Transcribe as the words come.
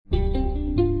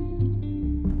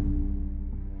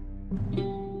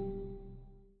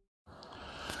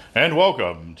And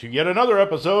welcome to yet another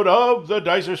episode of the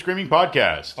Dice Are Screaming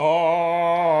Podcast.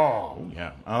 Oh,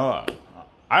 Yeah.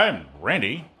 I'm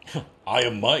Randy. I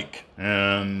am Mike.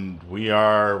 And we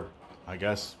are, I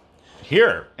guess,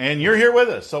 here. And you're here with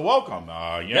us, so welcome.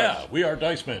 Yes. Yeah, we are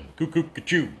Dice Men. Cuckoo,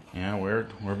 ka-choo. Yeah,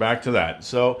 we're back to that.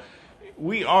 So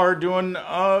we are doing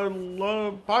a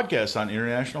podcast on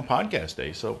International Podcast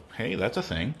Day. So, hey, that's a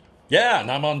thing. Yeah,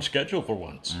 and I'm on schedule for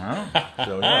once. Well,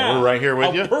 so, yeah, we're right here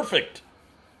with you. Perfect.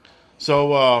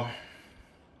 So,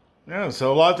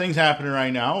 so a lot of things happening right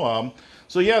now.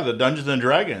 The Dungeons and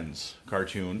Dragons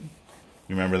cartoon.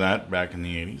 You remember that back in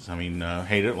the 80s? I mean,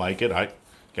 hate it, like it. I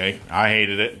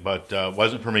hated it, but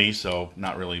wasn't for me, so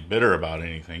not really bitter about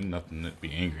anything. Nothing to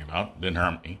be angry about. Didn't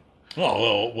harm me.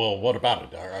 Well, what about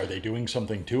it? Are they doing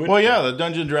something to it? Well, yeah, the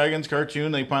Dungeons and Dragons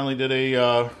cartoon, they finally did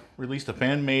released a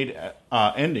fan-made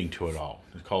ending to it all.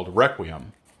 It's called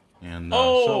Requiem. And,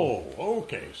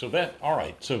 okay. So all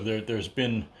right. So there's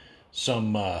been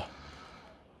some,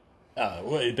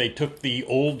 they took the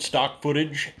old stock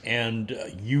footage and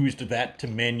used that to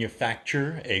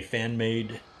manufacture a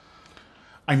fan-made.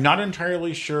 I'm not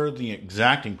entirely sure the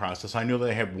exacting process. I know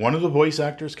they have one of the voice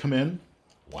actors come in.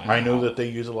 Wow. I know that they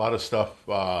use a lot of stuff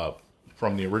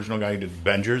from the original guy who did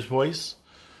Benjer's voice.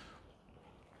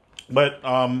 But,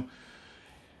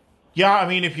 yeah, I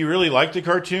mean, if you really like the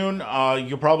cartoon,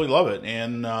 you'll probably love it.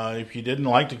 And if you didn't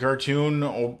like the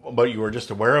cartoon, but you were just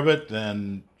aware of it,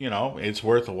 then, it's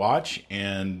worth a watch.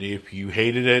 And if you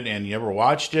hated it and you never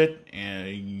watched it,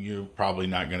 you're probably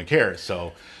not going to care.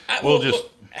 So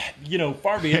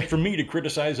far be it from me to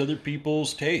criticize other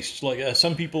people's tastes. Like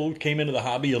some people came into the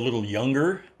hobby a little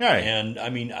younger. Right. And, I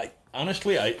mean, I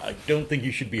don't think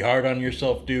you should be hard on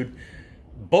yourself, dude.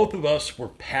 Both of us were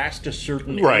past a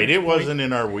certain age. Right, it wasn't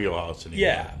in our wheelhouse anymore.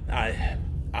 Yeah,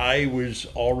 I was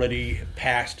already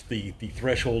past the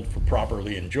threshold for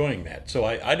properly enjoying that. So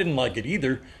I didn't like it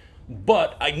either,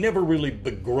 but I never really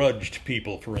begrudged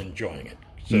people for enjoying it.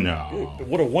 So, no.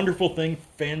 What a wonderful thing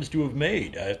fans do have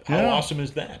made. How awesome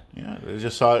is that? Yeah, I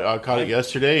just caught it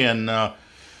yesterday, and I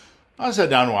sat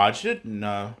down and watched it, and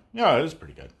it was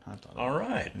pretty good. I thought all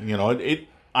right.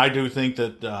 I do think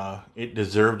that it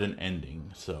deserved an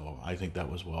ending, so I think that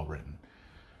was well written.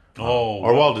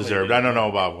 Or well deserved. I don't know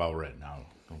about well written now.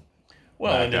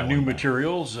 Well, and the new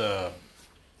materials, D&D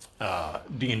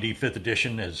 5th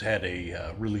Edition has had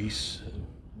a release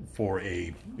for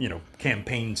a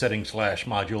campaign setting /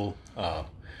 module.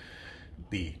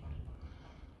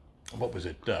 What was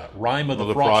it? Rime of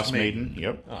the Frost Maiden.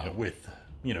 Yep. With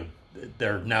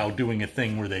they're now doing a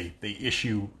thing where they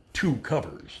issue 2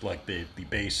 covers, like the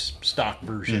base stock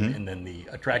version and then the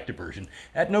attractive version,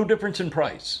 at no difference in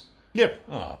price. Yep.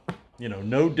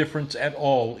 No difference at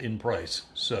all in price.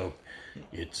 So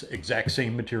it's exact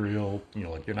same material.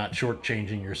 Like you're not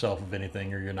shortchanging yourself of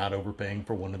anything, or you're not overpaying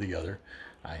for one or the other.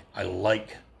 I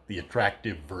like the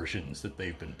attractive versions that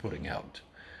they've been putting out.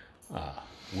 I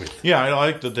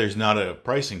like that there's not a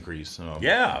price increase.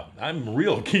 Yeah, I'm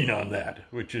real keen on that,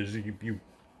 which is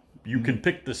you can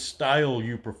pick the style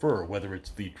you prefer, whether it's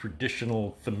the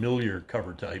traditional familiar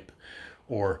cover type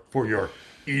or for your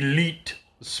elite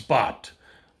spot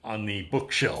on the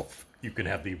bookshelf, you can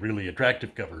have the really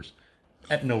attractive covers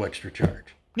at no extra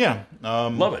charge. Yeah.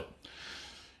 Love it.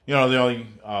 The only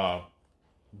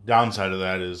downside of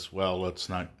that is, let's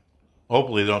not...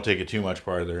 Hopefully they don't take it too much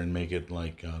farther and make it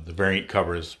like the variant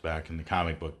covers back in the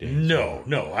comic book days. No.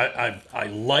 I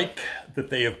like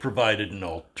that they have provided an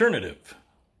alternative.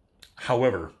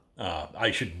 However, I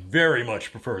should very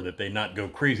much prefer that they not go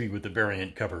crazy with the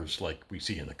variant covers like we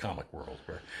see in the comic world,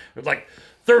 where there's like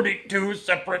 32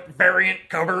 separate variant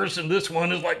covers, and this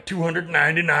one is like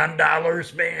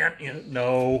 $299, man.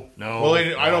 No. Well,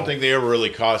 I don't think they ever really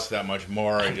cost that much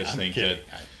more. I just think that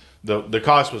the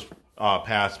cost was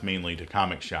passed mainly to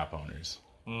comic shop owners.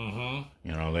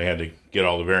 Mm-hmm. They had to get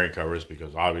all the variant covers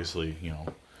because obviously,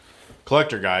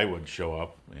 collector guy would show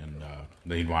up and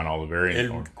they'd want all the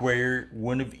variant. I'll require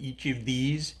one of each of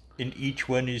these, and each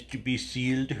one is to be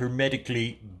sealed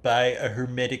hermetically by a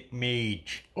hermetic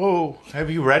mage. Oh,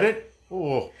 have you read it?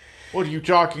 Oh, what are you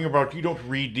talking about? You don't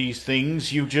read these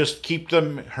things. You just keep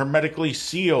them hermetically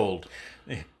sealed.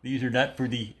 These are not for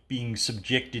the being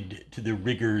subjected to the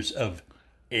rigors of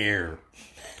air.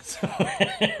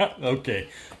 Okay,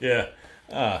 yeah.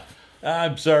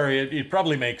 I'm sorry. It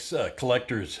probably makes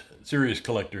serious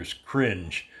collectors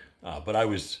cringe. But I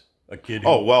was a kid.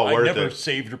 I never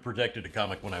saved or protected a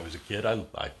comic when I was a kid.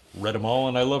 I read them all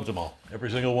and I loved them all, every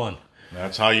single one.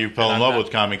 That's how you fell in love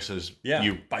with comics, is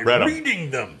you by read reading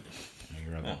them.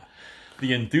 You read them.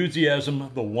 the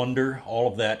enthusiasm, the wonder, all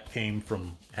of that came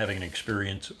from having an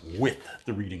experience with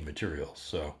the reading materials.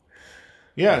 So,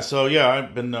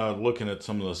 I've been looking at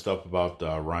some of the stuff about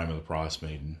Rime of the Frost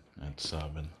Maiden. It's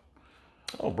been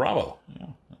bravo!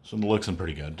 so it looks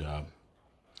pretty good.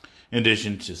 In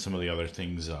addition to some of the other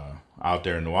things out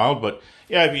there in the wild, but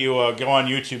yeah, if you go on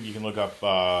YouTube, you can look up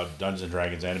Dungeons and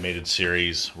Dragons animated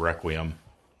series Requiem,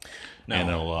 and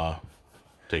it'll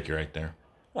take you right there.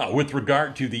 With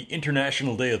regard to the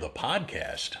International Day of the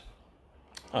Podcast,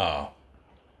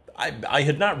 I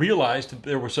had not realized that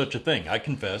there was such a thing. I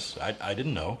confess, I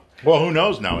didn't know. Well, who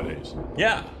knows nowadays?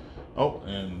 Yeah. Oh,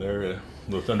 and there,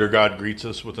 the Thunder God greets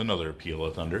us with another peal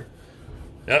of thunder.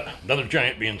 Yep, another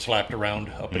giant being slapped around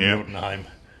up in Jotunheim.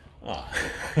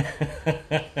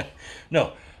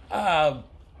 No, I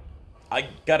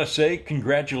gotta say,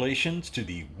 congratulations to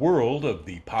the world of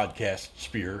the podcast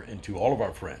sphere and to all of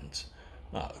our friends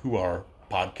who are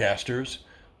podcasters.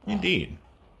 Indeed.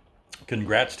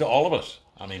 Congrats to all of us.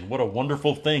 I mean, what a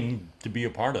wonderful thing to be a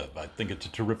part of. I think it's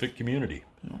a terrific community.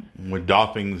 We're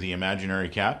doffing the imaginary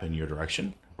cap in your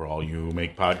direction for all you who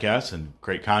make podcasts and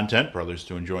create content for others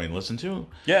to enjoy and listen to.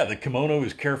 Yeah, the kimono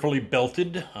is carefully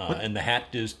belted and the hat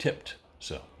is tipped.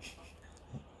 So,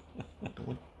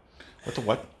 What the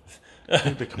what?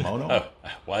 The kimono?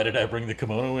 Why did I bring the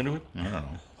kimono into it? I don't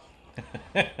know.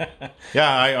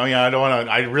 I don't want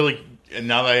to. I really,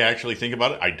 now that I actually think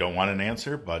about it, I don't want an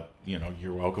answer. But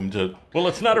you're welcome to. Well,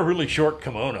 it's not a really short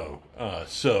kimono,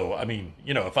 so I mean,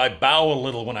 if I bow a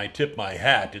little when I tip my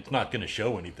hat, it's not going to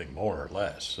show anything more or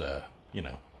less.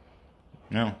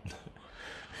 No.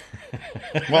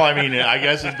 Well, I mean, I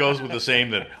guess it goes with the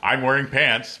same that I'm wearing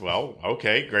pants. Well,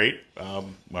 okay, great.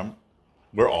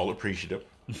 We're all appreciative.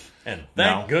 And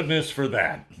thank goodness for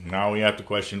that. Now we have to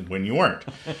question when you weren't.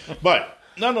 But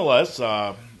nonetheless,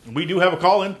 we do have a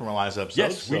call in from our last episode.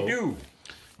 Yes, we do.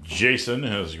 Jason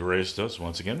has graced us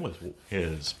once again with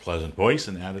his pleasant voice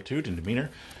and attitude and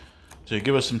demeanor to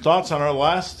give us some thoughts on our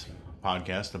last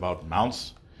podcast about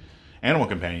mounts, animal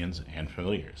companions, and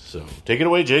familiars. So take it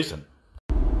away, Jason.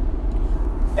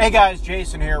 Hey guys,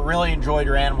 Jason here. Really enjoyed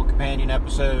your animal companion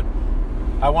episode.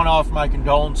 I want to offer my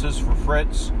condolences for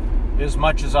Fritz. As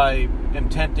much as I am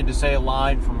tempted to say a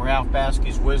line from Ralph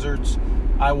Baskey's Wizards,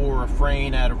 I will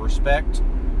refrain out of respect.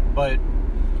 But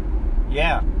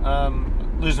yeah,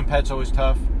 losing pets always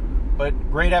tough. But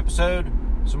great episode,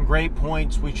 some great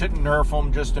points. We shouldn't nerf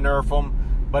them just to nerf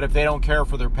them. But if they don't care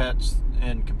for their pets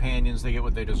and companions, they get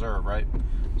what they deserve, right?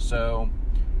 So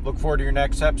look forward to your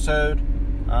next episode.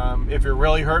 If you're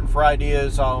really hurting for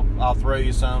ideas, I'll throw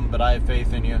you some, but I have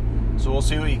faith in you. So we'll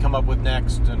see what you come up with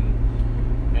next, and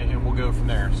we'll go from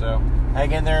there. So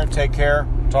hang in there, take care.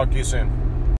 Talk to you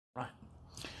soon.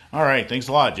 All right, thanks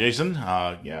a lot, Jason.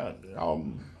 Yeah,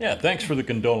 thanks for the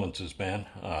condolences, man.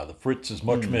 The Fritz is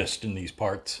much missed in these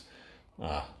parts.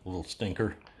 Little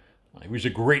stinker. He was a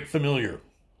great familiar.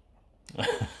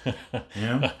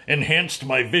 Enhanced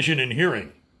my vision and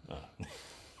hearing.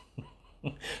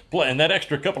 And that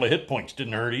extra couple of hit points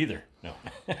didn't hurt either. No.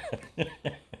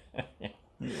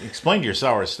 Explained your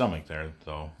sour stomach there,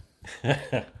 though.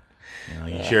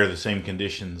 You share the same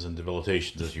conditions and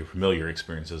debilitations as your familiar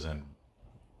experiences, and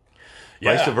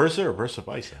vice versa or versa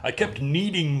vice. I kept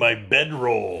kneading my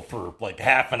bedroll for like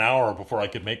half an hour before I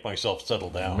could make myself settle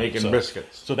down. Making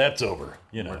biscuits. So that's over.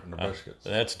 Working the biscuits.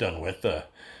 That's done with.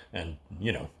 And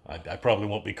I probably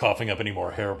won't be coughing up any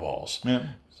more hairballs. Yeah.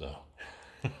 So.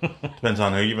 Depends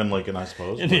on who you've been licking, I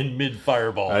suppose. And in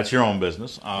mid-fireball. That's your own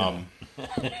business.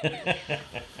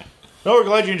 No, we're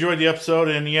glad you enjoyed the episode,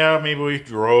 and maybe we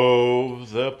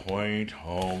drove the point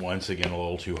home once again a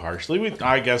little too harshly.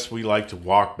 I guess we like to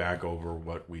walk back over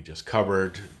what we just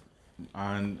covered.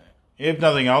 If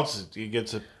nothing else,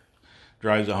 it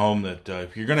drives it home that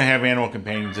if you're going to have animal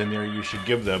companions in there, you should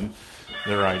give them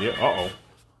their idea.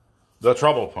 The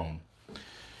trouble phone.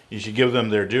 You should give them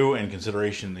their due and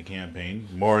consideration in the campaign,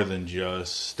 more than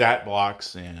just stat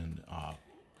blocks and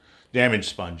damage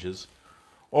sponges,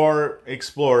 or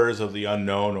explorers of the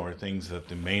unknown, or things that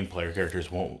the main player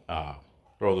characters won't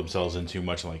throw themselves into,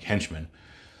 much like henchmen.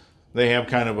 They have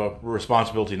kind of a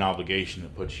responsibility and obligation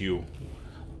that puts you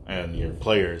and your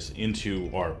players into,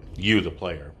 or you, the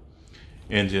player,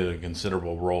 into the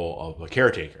considerable role of a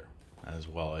caretaker, as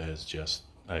well as just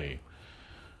a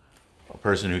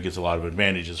person who gets a lot of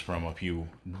advantages from a few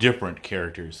different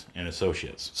characters and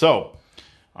associates. So,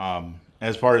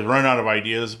 as far as run out of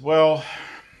ideas, well,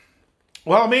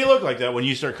 it may look like that when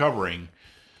you start covering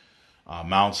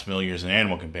mounts, familiars, and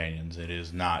animal companions. It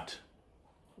is not.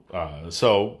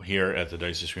 So, here at the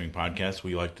Dice is Screaming podcast,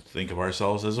 we like to think of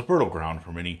ourselves as a fertile ground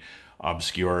for many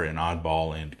obscure and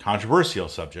oddball and controversial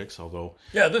subjects, although...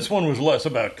 Yeah, this one was less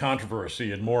about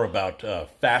controversy and more about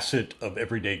facet of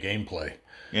everyday gameplay.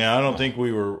 Yeah, I don't think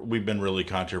we've been really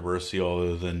controversial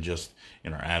other than just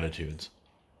in our attitudes.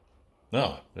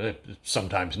 No,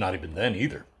 sometimes not even then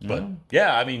either. But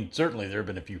yeah, I mean, certainly there have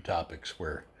been a few topics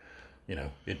where,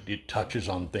 it touches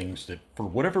on things that, for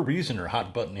whatever reason, are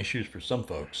hot button issues for some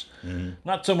folks.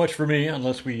 Not so much for me,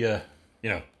 unless we,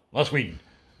 unless we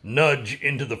nudge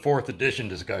into the 4th edition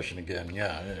discussion again.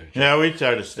 Yeah, we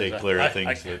try to stay clear of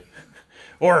things that...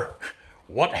 Or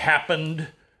what happened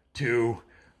to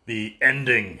the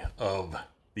ending of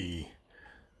the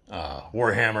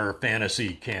Warhammer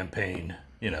Fantasy campaign,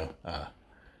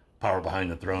 Power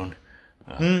Behind the Throne.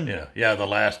 The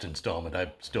last installment.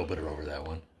 I'm still bitter over that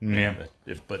one. Yeah.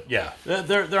 But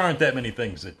there aren't that many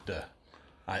things that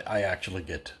I actually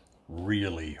get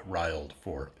really riled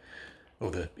for.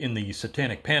 In the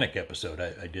Satanic Panic episode,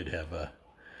 I did have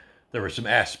there were some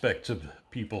aspects of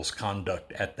people's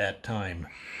conduct at that time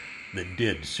that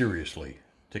did seriously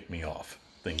tick me off.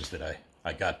 Things that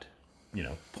I got,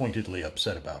 pointedly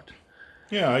upset about.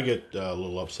 Yeah, I get a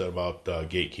little upset about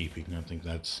gatekeeping. I think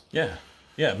that's... Yeah,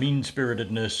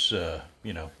 mean-spiritedness,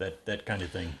 that kind of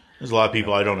thing. There's a lot of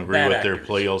people I don't agree with their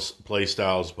actors. play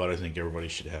styles, but I think everybody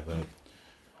should have that.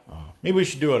 Maybe we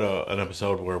should do an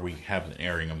episode where we have an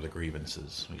airing of the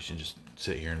grievances. We should just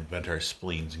sit here and vent our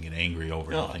spleens and get angry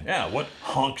over nothing. Yeah, what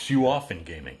honks you off in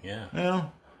gaming, Yeah.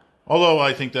 Although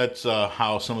I think that's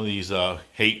how some of these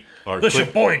hate... The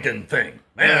Sheboygan thing.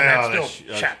 Man, that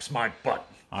still chaps my butt.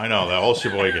 I know, that whole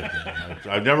Sheboygan thing.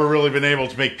 I've never really been able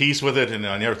to make peace with it, and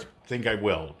I never think I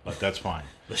will, but that's fine.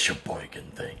 The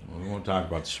Sheboygan thing. We won't talk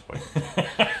about the Sheboygan.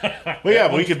 But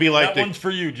yeah, we could be like that one's for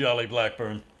you, Jolly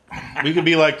Blackburn. We could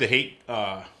be like the hate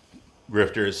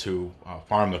grifters who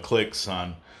farm the clicks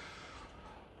on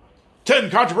 10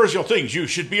 controversial things you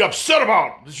should be upset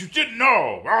about that you didn't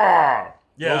know.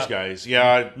 Yeah, those guys.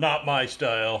 Yeah, not my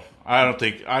style. I don't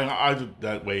think I do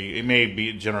that way. It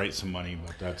may generate some money,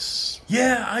 but that's...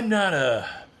 Yeah, I'm not a,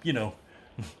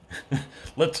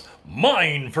 let's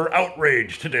mine for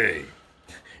outrage today.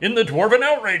 In the Dwarven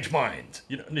Outrage Mines.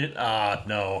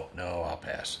 No, I'll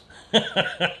pass.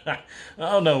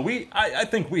 Oh, no, I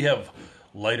think we have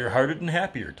lighter-hearted and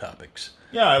happier topics.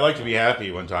 Yeah, I like to be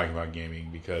happy when talking about gaming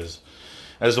because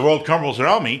as the world crumbles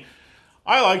around me,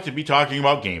 I like to be talking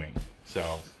about gaming.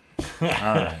 So, all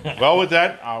right. Well, with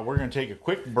that, we're going to take a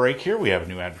quick break here. We have a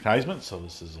new advertisement, so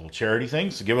this is a little charity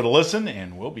thing. So give it a listen,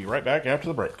 and we'll be right back after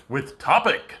the break. With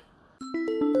Topic.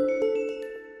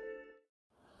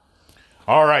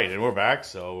 All right, and we're back.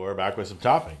 So we're back with some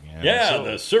topic. And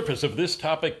the surface of this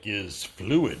topic is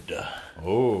fluid.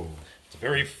 Oh. It's a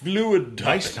very fluid topic.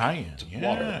 Nice tie-in. It's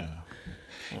water.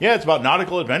 Yeah, it's about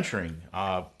nautical adventuring,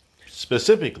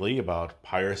 specifically about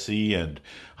piracy and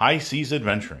high seas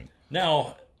adventuring.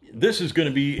 Now, this is going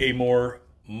to be a more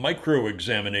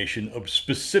micro-examination of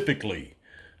specifically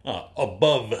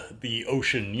above the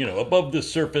ocean, above the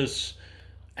surface,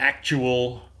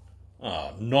 actual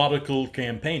nautical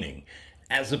campaigning,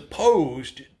 as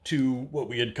opposed to what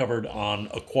we had covered on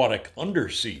aquatic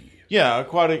undersea. Yeah,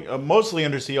 aquatic, mostly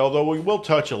undersea, although we will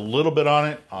touch a little bit on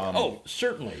it.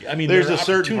 Certainly. I mean, there's there are a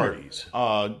certain opportunities.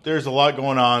 There's a lot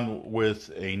going on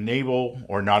with a naval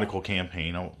or nautical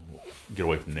campaign. I'll get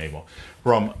away from naval.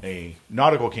 From a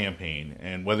nautical campaign,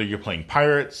 and whether you're playing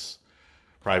pirates,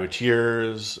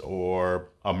 privateers, or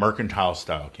a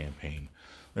mercantile-style campaign,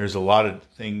 there's a lot of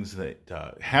things that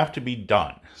have to be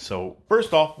done. So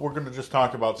first off, we're going to just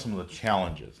talk about some of the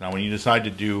challenges. Now, when you decide to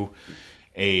do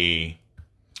a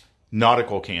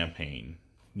nautical campaign,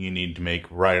 you need to make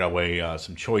right away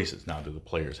some choices. Now, do the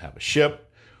players have a ship,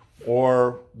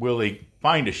 or will they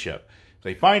find a ship? If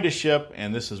they find a ship,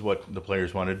 and this is what the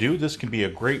players want to do, this can be a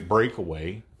great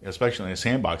breakaway, especially in a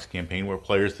sandbox campaign where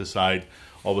players decide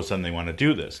all of a sudden they want to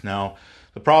do this. Now,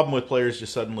 the problem with players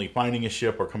just suddenly finding a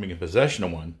ship or coming in possession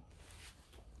of one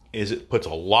is it puts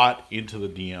a lot into the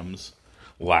DM's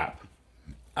lap.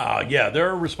 There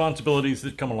are responsibilities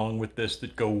that come along with this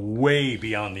that go way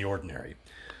beyond the ordinary.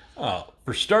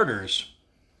 For starters,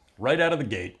 right out of the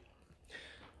gate,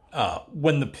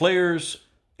 when the players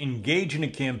engage in a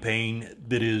campaign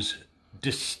that is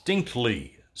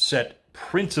distinctly set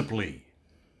principally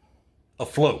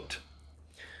afloat,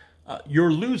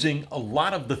 you're losing a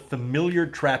lot of the familiar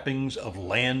trappings of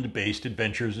land-based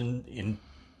adventures.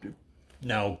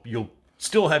 Now, you'll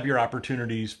still have your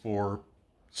opportunities for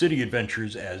city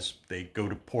adventures as they go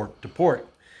to port,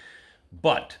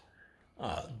 but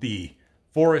the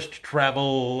forest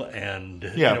travel and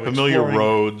familiar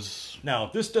roads. Now,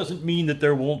 this doesn't mean that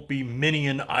there won't be many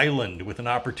an island with an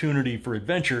opportunity for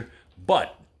adventure,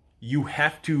 but you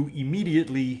have to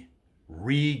immediately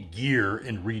re-gear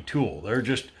and retool. They're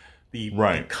just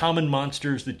the common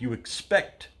monsters that you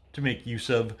expect to make use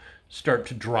of start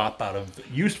to drop out of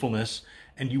usefulness,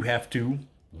 and you have to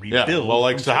rebuild. Yeah, well,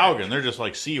 like Sahaugen, they're just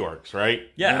like sea orcs, right?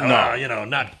 Yeah,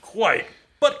 not quite,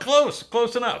 but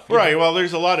close enough. Right, well,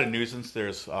 there's a lot of nuisance.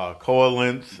 There's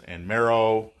Coalinth and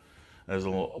Marrow, as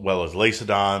well as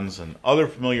Lacedons and other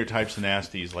familiar types of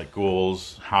nasties like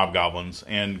ghouls, hobgoblins,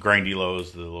 and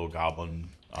Grindylows, the little goblin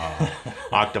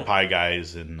octopi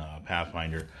guys in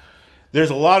Pathfinder. There's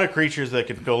a lot of creatures that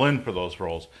can fill in for those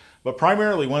roles. But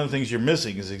primarily, one of the things you're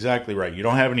missing is exactly right. You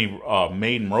don't have any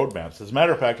main roadmaps. As a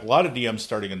matter of fact, a lot of DMs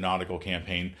starting a nautical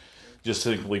campaign just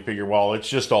simply figure, well, it's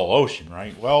just all ocean,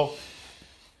 right? Well,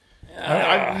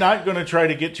 I'm not going to try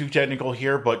to get too technical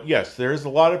here, but yes, there's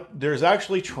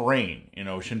actually terrain in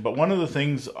ocean. But one of the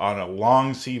things on a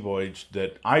long sea voyage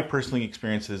that I personally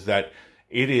experience is that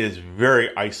it is very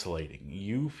isolating.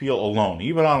 You feel alone,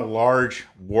 even on a large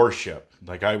warship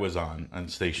like I was on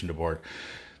and stationed aboard.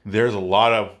 There's a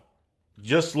lot of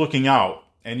just looking out,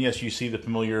 and yes, you see the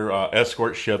familiar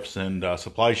escort ships and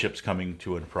supply ships coming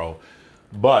to and fro.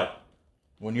 But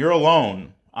when you're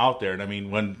alone out there, and I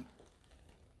mean, when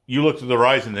you look to the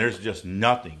horizon, there's just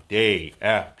nothing, day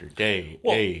after day,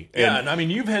 day. And I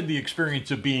mean, you've had the experience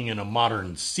of being in a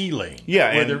modern sea lane,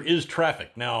 where there is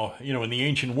traffic. Now, in the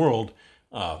ancient world,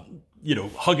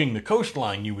 hugging the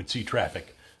coastline, you would see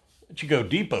traffic. But you go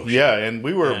deep ocean. Yeah, and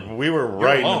we were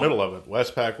right in the middle of it.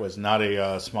 Westpac was not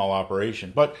a small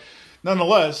operation, but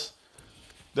nonetheless,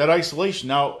 that isolation.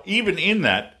 Now, even in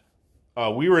that,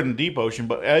 we were in the deep ocean,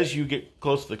 but as you get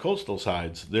close to the coastal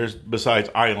sides, there's, besides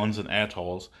islands and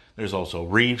atolls, there's also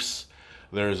reefs,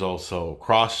 there's also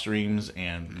cross streams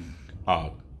and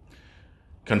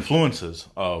confluences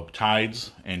of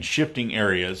tides and shifting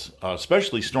areas,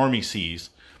 especially stormy seas,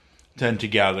 tend to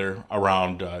gather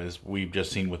around, as we've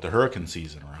just seen with the hurricane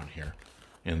season around here,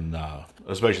 in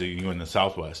especially you in the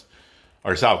southwest,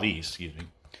 or southeast, excuse me,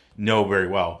 know very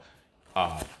well.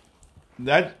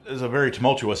 That is a very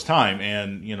tumultuous time,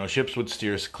 and ships would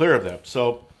steer us clear of that.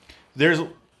 So there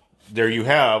you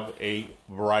have a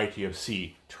variety of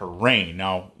sea terrain.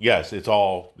 Now, yes, it's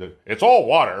all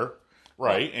water,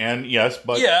 right? And yes,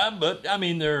 but I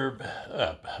mean,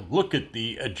 look at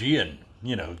the Aegean.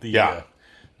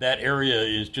 That area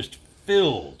is just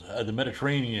filled. The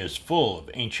Mediterranean is full of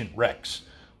ancient wrecks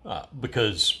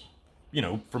because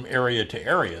from area to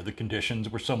area the conditions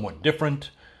were somewhat different.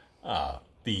 And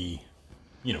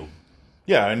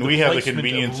we have the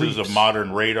conveniences of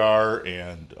modern radar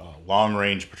and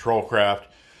long-range patrol craft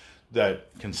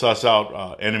that can suss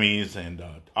out enemies and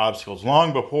obstacles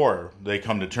long before they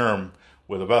come to term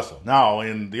with a vessel. Now,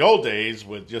 in the old days,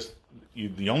 with just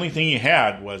the only thing you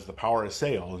had was the power of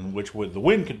sail, in which the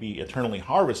wind could be eternally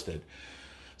harvested.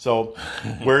 So,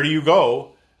 where do you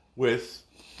go with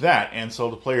that? And so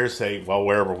the players say, well,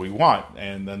 wherever we want,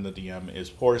 and then the DM is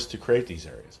forced to create these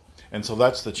areas. And so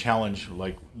that's the challenge,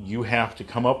 like, you have to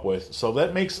come up with. So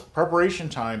that makes preparation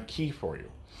time key for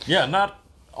you. Yeah, not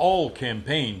all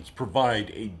campaigns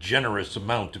provide a generous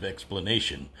amount of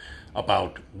explanation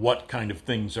about what kind of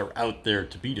things are out there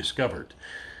to be discovered.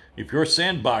 If you're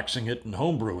sandboxing it and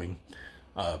homebrewing,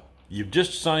 you've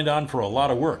just signed on for a lot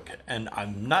of work. And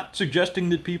I'm not suggesting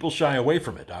that people shy away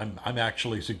from it. I'm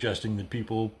actually suggesting that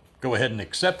people go ahead and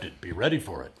accept it, be ready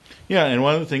for it. Yeah, and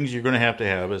one of the things you're going to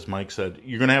have, as Mike said,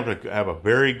 you're going to have a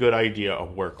very good idea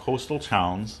of where coastal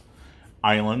towns,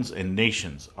 islands, and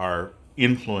nations are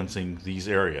influencing these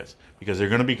areas, because they're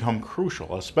going to become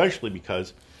crucial, especially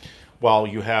because while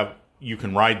you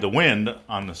can ride the wind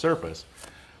on the surface,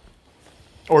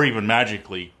 or even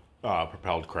magically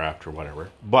propelled craft or whatever,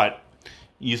 but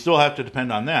you still have to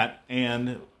depend on that.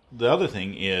 And the other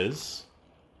thing is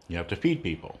you have to feed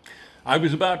people. I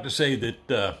was about to say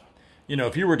that,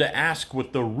 if you were to ask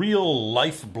what the real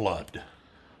lifeblood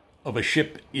of a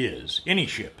ship is, any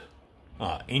ship,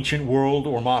 ancient world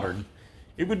or modern,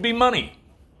 it would be money,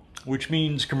 which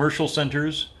means commercial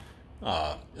centers,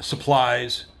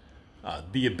 supplies,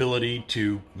 the ability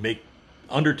to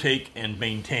undertake and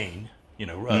maintain,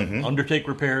 undertake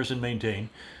repairs and maintain,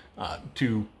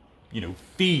 to,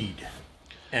 feed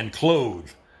and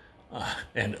clothe,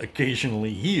 and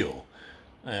occasionally heal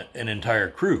an entire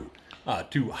crew,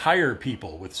 to hire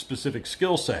people with specific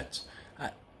skill sets,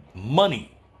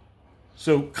 money.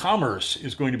 So commerce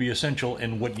is going to be essential,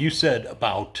 and what you said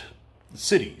about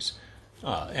cities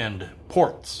and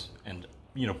ports and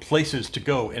places to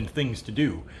go and things to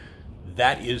do,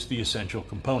 that is the essential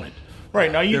component.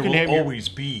 Right, now there will always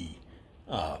be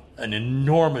an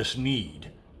enormous need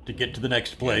to get to the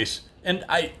next place, and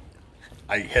I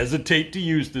I hesitate to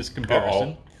use this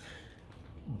comparison,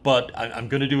 but I'm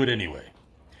going to do it anyway.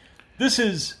 This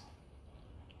is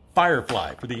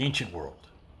Firefly for the ancient world.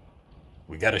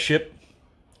 We got a ship,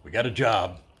 we got a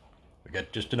job, we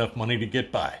got just enough money to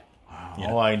get by.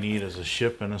 All I need is a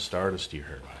ship and a star to steer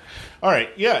her by. All right,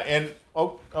 yeah, and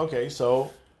okay,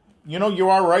 so you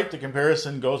are right. The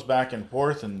comparison goes back and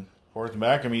forth and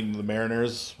back. I mean, the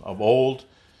mariners of old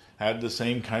had the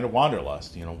same kind of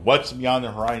wanderlust. What's beyond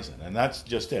the horizon, and that's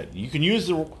just it. You can use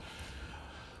the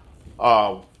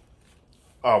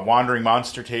wandering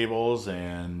monster tables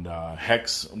and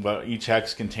hex, what each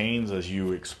hex contains as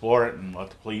you explore it, and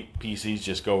let the PCs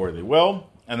just go where they will.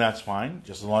 And that's fine,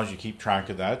 just as long as you keep track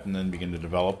of that and then begin to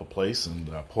develop a place and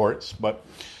ports. But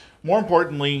more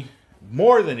importantly,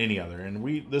 more than any other,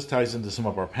 and this ties into some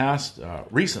of our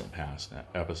recent past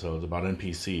episodes about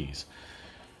NPCs,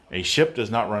 a ship does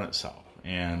not run itself.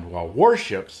 And while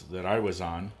warships that I was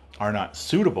on are not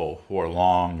suitable for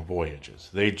long voyages,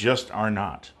 they just are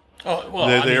not. Oh, well,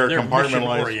 they're compartmentalized.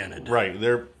 Mission-oriented. Right,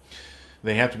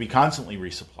 they have to be constantly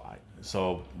resupplied.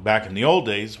 So back in the old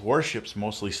days, warships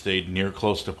mostly stayed near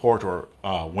close to port or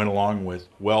went along with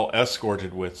well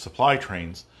escorted with supply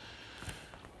trains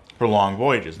for long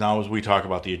voyages. Now, as we talk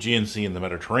about the Aegean Sea and the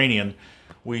Mediterranean,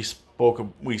 we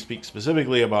speak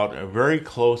specifically about very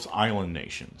close island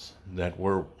nations that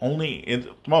were only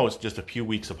at most just a few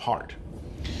weeks apart.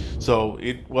 So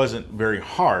it wasn't very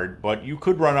hard, but you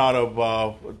could run out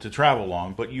of to travel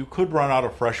long. But you could run out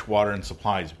of fresh water and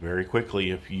supplies very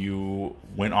quickly if you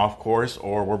went off course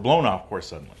or were blown off course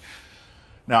suddenly.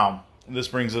 Now, this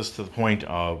brings us to the point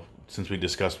of, since we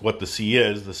discussed what the sea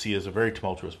is a very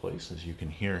tumultuous place, as you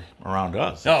can hear around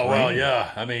us. Oh, well,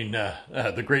 yeah. I mean,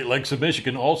 the Great Lakes of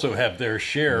Michigan also have their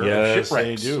share of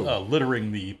shipwrecks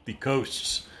littering the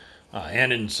coasts,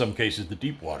 and in some cases the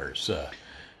deep waters.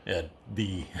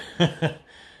 The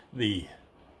the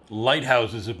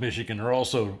lighthouses of Michigan are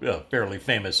also fairly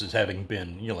famous as having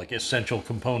been, like essential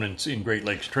components in Great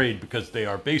Lakes trade, because they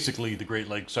are basically, the Great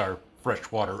Lakes are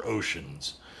freshwater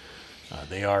oceans.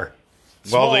 They are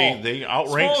small, they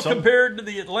outrank small compared to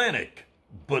the Atlantic,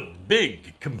 but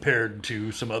big compared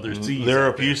to some other seas. There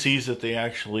are a few seas that they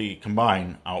actually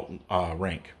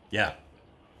rank. Yeah.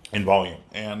 In volume.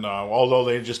 And although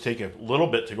they just take a little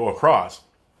bit to go across,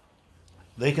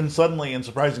 they can suddenly and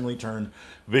surprisingly turn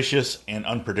vicious and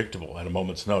unpredictable at a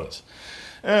moment's notice.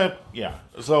 Yeah.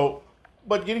 So,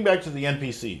 but getting back to the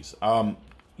NPCs,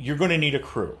 you're going to need a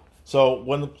crew. So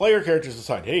when the player characters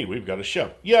decide, hey, we've got a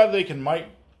ship, yeah,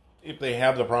 if they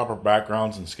have the proper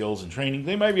backgrounds and skills and training,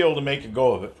 they might be able to make a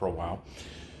go of it for a while.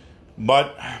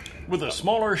 But with a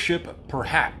smaller ship,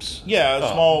 perhaps. Yeah,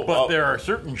 a small. But there are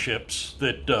certain ships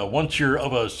that once you're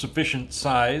of a sufficient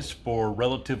size for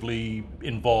relatively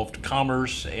involved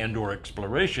commerce and/or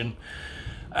exploration,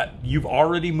 you've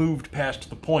already moved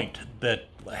past the point that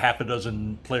half a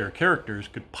dozen player characters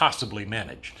could possibly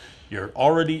manage. You're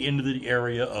already into the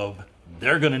area of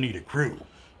they're going to need a crew.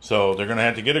 So they're going to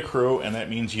have to get a crew, and that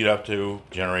means you'd have to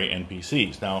generate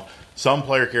NPCs. Now, some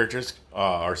player characters,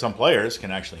 or some players,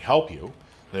 can actually help you.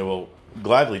 They will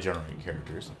gladly generate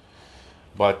characters.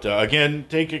 But again,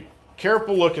 take a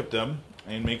careful look at them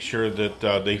and make sure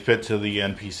that they fit to the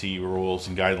NPC rules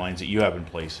and guidelines that you have in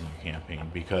place in your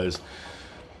campaign. Because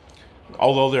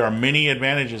although there are many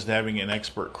advantages to having an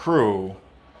expert crew,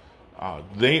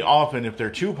 they often, if they're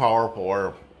too powerful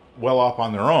or well off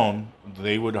on their own,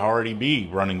 they would already be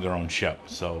running their own ship.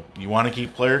 So you want to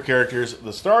keep player characters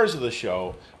the stars of the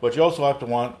show, but you also have to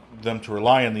want them to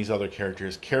rely on these other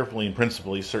characters carefully and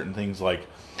principally. Certain things like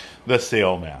the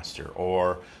sailmaster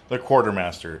or the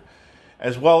quartermaster,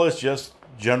 as well as just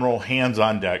general hands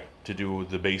on deck to do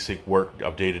the basic work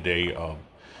of day-to-day of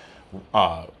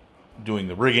doing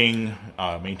the rigging,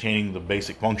 maintaining the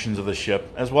basic functions of the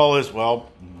ship, as well as,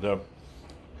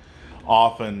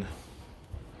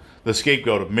 the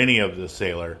scapegoat of many of the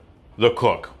sailor, the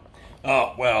cook.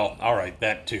 Oh, well, all right,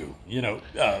 that too.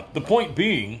 The point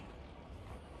being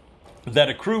that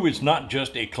a crew is not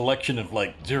just a collection of,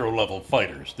 zero-level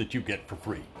fighters that you get for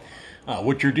free.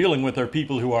 What you're dealing with are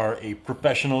people who are a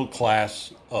professional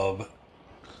class of,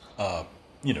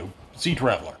 sea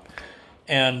traveler.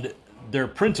 And their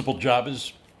principal job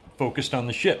is focused on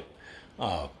the ship.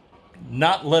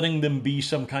 Not letting them be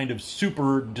some kind of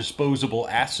super disposable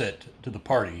asset to the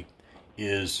party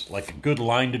is like a good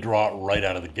line to draw right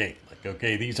out of the gate.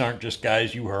 Okay, these aren't just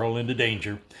guys you hurl into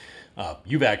danger.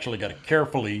 You've actually got to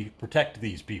carefully protect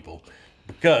these people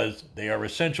because they are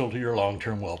essential to your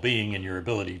long-term well-being and your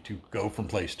ability to go from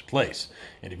place to place.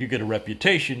 And if you get a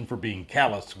reputation for being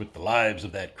callous with the lives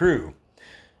of that crew,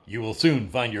 you will soon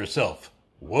find yourself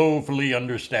woefully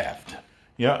understaffed.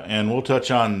 Yeah, and we'll touch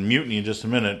on Mutiny in just a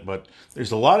minute, but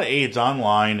there's a lot of aids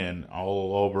online and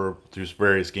all over through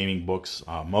various gaming books.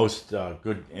 Most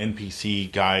good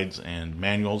NPC guides and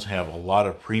manuals have a lot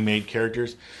of pre-made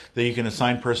characters that you can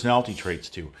assign personality traits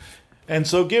to. And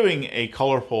so giving a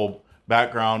colorful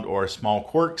background or small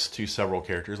quirks to several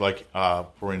characters, like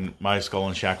for in my Skull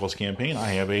and Shackles campaign, I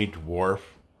have a dwarf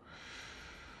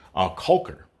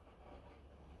Culker.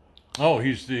 Oh,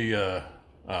 he's the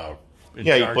in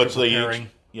Yeah, he charge puts of repairing,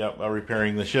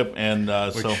 repairing the ship, and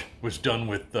which so was done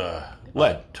with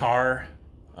lead. tar,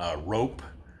 rope.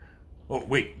 Oh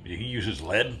wait, he uses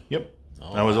lead. Yep,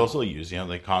 Oh, that was wow. also used. Yeah,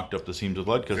 they caulked up the seams with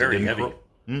lead because it Very didn't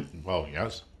heavy. Well,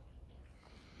 yes,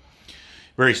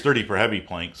 very sturdy for heavy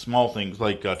planks. Small things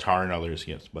like tar and others,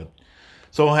 yes. But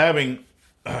so having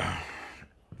Doan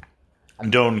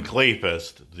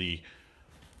Clayfist, the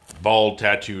bald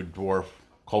tattooed dwarf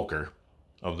Culker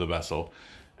of the vessel,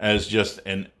 as just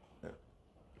an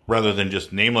rather than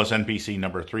just nameless NPC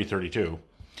number 332,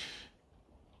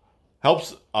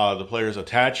 helps the players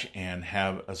attach and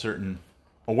have a certain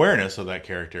awareness of that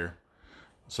character.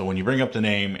 So when you bring up the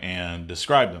name and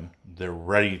describe them, they're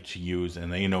ready to use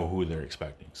and they know who they're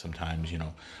expecting. Sometimes,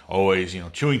 always,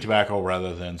 chewing tobacco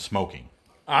rather than smoking.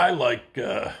 I like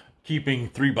keeping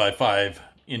 3x5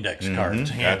 index cards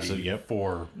handy yep.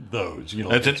 for those.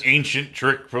 That's an ancient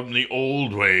trick from the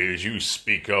old ways you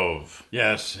speak of.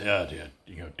 Yes, yeah.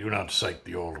 Do not cite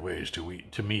the old ways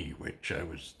to me, which I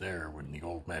was there when the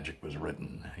old magic was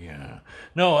written. Yeah.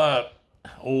 No,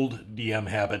 old DM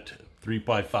habit,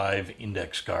 3x5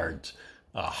 index cards,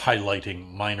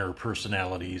 highlighting minor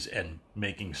personalities and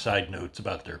making side notes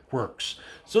about their quirks,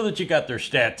 so that you got their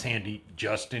stats handy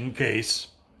just in case.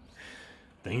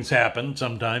 Things happen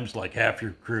sometimes, like half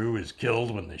your crew is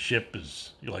killed when the ship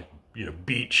is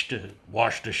beached,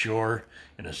 washed ashore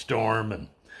in a storm, and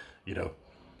you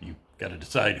got to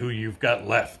decide who you've got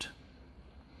left,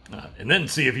 and then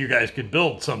see if you guys can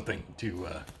build something to.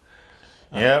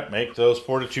 Make those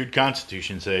fortitude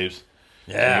constitution saves.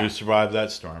 Yeah, you survive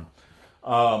that storm.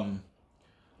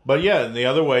 But yeah, the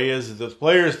other way is the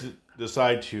players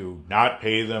decide to not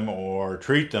pay them or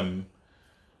treat them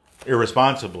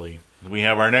irresponsibly. We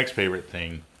have our next favorite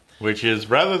thing, which is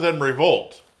rather than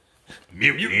revolt,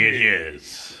 mutiny it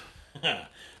is.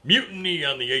 Mutiny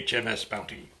on the HMS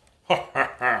Bounty.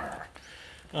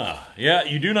 Yeah,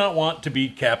 you do not want to be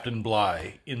Captain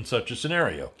Bligh in such a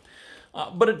scenario.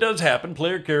 But it does happen.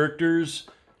 Player characters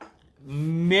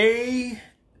may,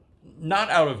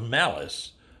 not out of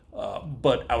malice,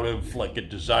 but out of a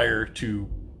desire to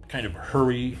kind of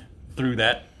hurry through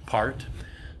that part,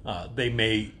 they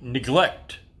may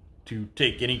neglect to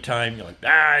take any time. You're like,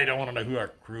 I don't want to know who our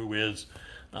crew is.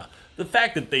 The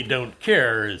fact that they don't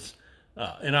care is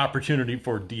an opportunity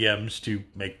for DMs to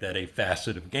make that a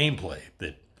facet of gameplay.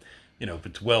 That, if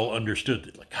it's well understood,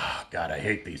 that God, I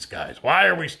hate these guys. Why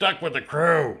are we stuck with the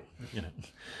crew? They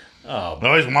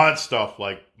always want stuff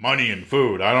like money and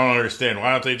food. I don't understand.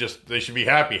 Why don't they should be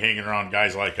happy hanging around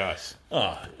guys like us.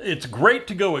 It's great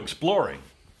to go exploring.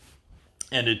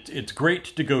 And it's great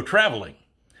to go traveling.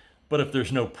 But if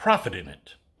there's no profit in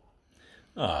it,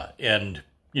 and,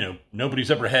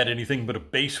 nobody's ever had anything but a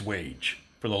base wage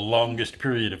for the longest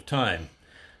period of time,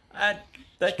 that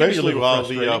can be a Especially little while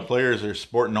frustrating. the players are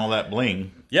sporting all that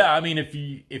bling. Yeah, I mean,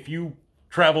 if you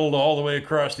traveled all the way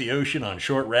across the ocean on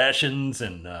short rations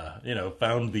and,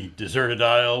 found the deserted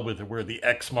isle where the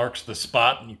X marks the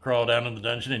spot and you crawl down in the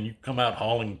dungeon and you come out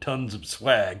hauling tons of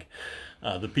swag,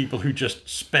 the people who just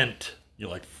spent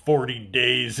 40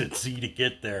 days at sea to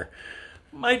get there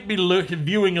might be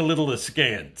viewing a little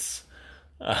askance.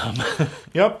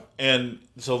 Yep, and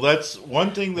so that's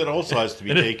one thing that also has to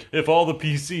be taken. If all the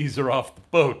PCs are off the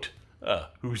boat,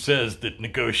 who says that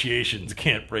negotiations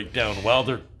can't break down while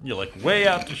they're way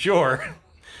out to shore?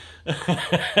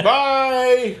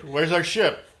 Bye! Where's our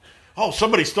ship? Oh,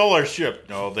 somebody stole our ship.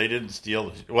 No, they didn't steal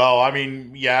it. Well, I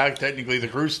mean, yeah, technically the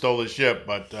crew stole the ship,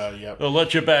 but, yeah. They'll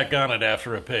let you back on it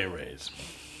after a pay raise.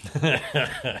 Yeah,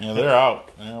 they're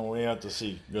out. Yeah, we have to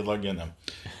see. Good luck getting them.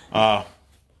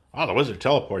 The wizard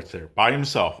teleports there by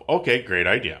himself. Okay, great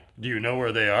idea. Do you know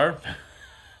where they are?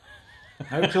 I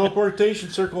have a teleportation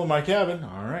circle in my cabin.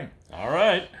 All right. All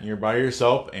right. You're by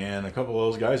yourself, and a couple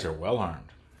of those guys are well armed.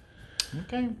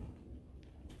 Okay.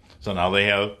 So now they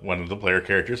have one of the player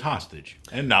characters hostage.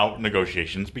 And now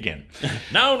negotiations begin.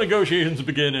 Now negotiations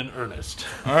begin in earnest.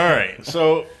 All right.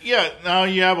 So, yeah, now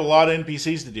you have a lot of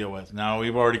NPCs to deal with. Now,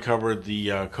 we've already covered the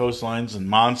coastlines, and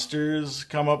monsters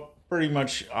come up pretty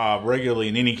much regularly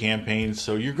in any campaign.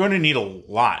 So you're going to need a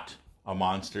lot of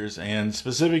monsters. And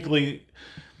specifically,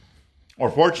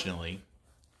 or fortunately,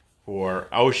 for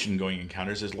ocean-going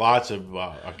encounters, there's lots of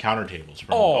counter tables.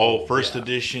 From first yeah.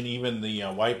 edition, even the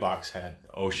white box had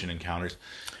ocean encounters.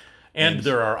 And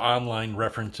there are online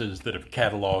references that have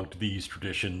cataloged these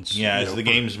traditions. Yeah, as the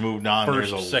game's moved on.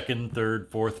 First, second, third,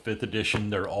 fourth, fifth edition,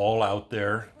 they're all out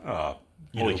there.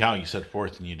 Holy cow, you said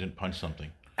fourth and you didn't punch something.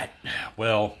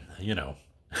 Well,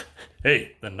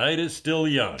 hey, the night is still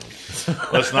young.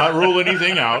 Let's not rule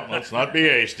anything out. Let's not be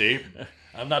hasty.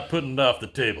 I'm not putting it off the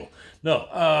table.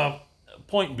 No,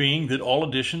 point being that all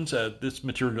editions, this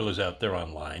material is out there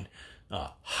online.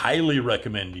 Highly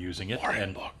recommend using it.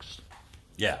 And books.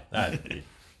 Yeah,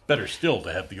 better still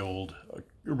to have the old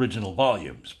original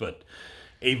volumes, but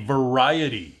a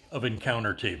variety of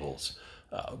encounter tables,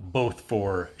 both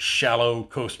for shallow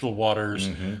coastal waters,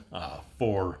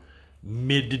 for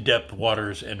mid-depth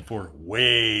waters, and for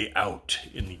way out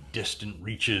in the distant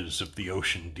reaches of the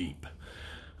ocean deep.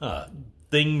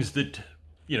 Things that,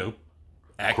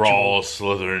 crawl,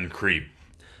 slither, and creep.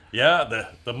 Yeah,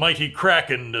 the mighty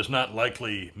Kraken does not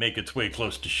likely make its way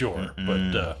close to shore,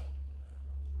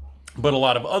 but a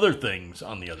lot of other things,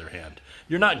 on the other hand,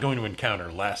 you're not going to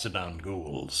encounter Lacedon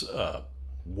ghouls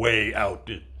way out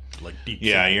at, deep sea.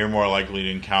 Yeah, you're more likely to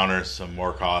encounter some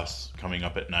Morkoths coming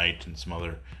up at night and some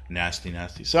other nasty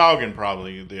Saugan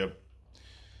probably,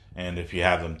 and if you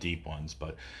have them, deep ones.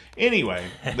 But anyway,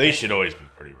 they should always be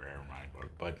pretty rare in my book,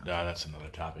 but that's another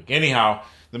topic. Anyhow,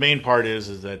 the main part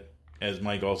is that, as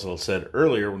Mike also said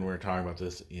earlier when we were talking about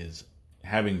this, is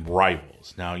having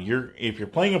rivals. Now, if you're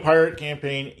playing a pirate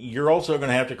campaign, you're also going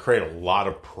to have to create a lot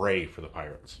of prey for the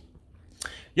pirates.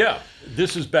 Yeah,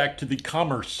 this is back to the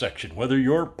commerce section. Whether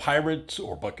you're pirates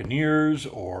or buccaneers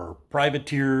or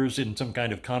privateers in some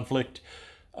kind of conflict,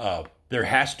 there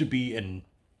has to be an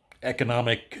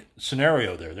economic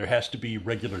scenario there. There has to be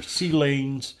regular sea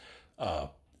lanes,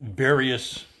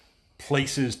 various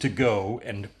places to go,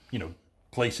 and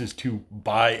places to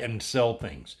buy and sell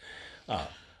things.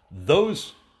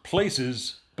 Those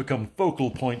places become focal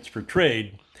points for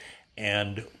trade,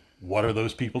 and what are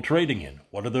those people trading in?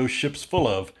 What are those ships full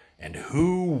of? And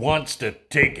who wants to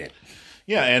take it?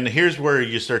 Yeah, and here's where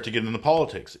you start to get into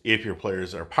politics. If your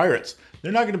players are pirates,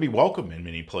 they're not going to be welcome in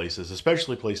many places,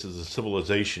 especially places of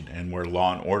civilization and where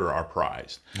law and order are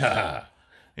prized. Yeah,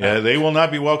 they will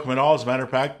not be welcome at all. As a matter of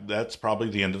fact, that's probably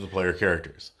the end of the player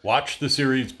characters. Watch the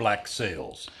series Black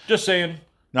Sails. Just saying.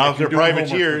 Now, if they're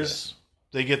privateers,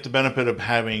 they get the benefit of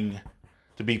having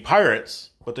to be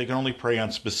pirates, but they can only prey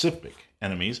on specific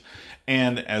enemies.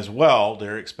 And as well,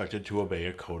 they're expected to obey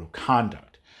a code of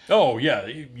conduct. Oh, yeah.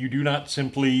 You do not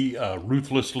simply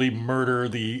ruthlessly murder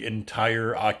the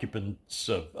entire occupants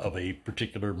of a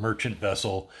particular merchant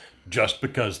vessel just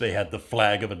because they had the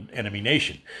flag of an enemy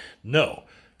nation. No.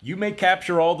 You may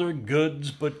capture all their goods,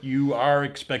 but you are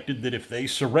expected that if they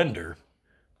surrender,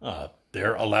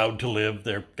 they're allowed to live.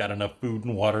 They've got enough food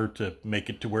and water to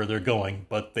make it to where they're going,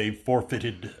 but they've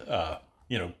forfeited,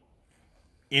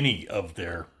 any of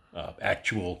their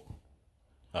actual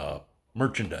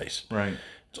merchandise. Right.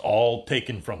 It's all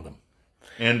taken from them.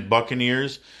 And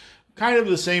buccaneers, kind of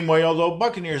the same way, although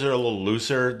buccaneers are a little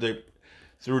looser. They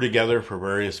threw together for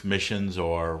various missions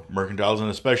or mercantiles, and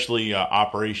especially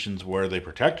operations where they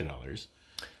protected others.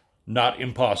 Not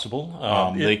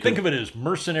impossible. Think of it as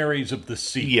mercenaries of the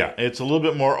sea. Yeah, it's a little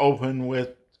bit more open with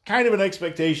kind of an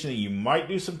expectation that you might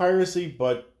do some piracy,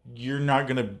 but you're not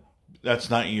going to... That's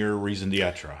not your reason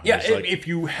d'etre. Yeah, if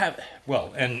you have...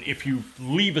 Well, and if you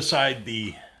leave aside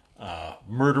the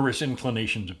murderous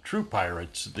inclinations of true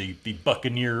pirates, the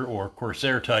buccaneer or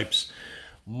corsair types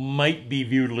might be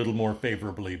viewed a little more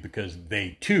favorably because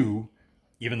they, too,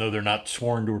 even though they're not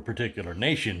sworn to a particular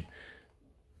nation,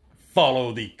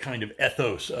 follow the kind of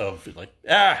ethos of,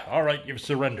 all right, you've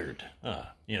surrendered,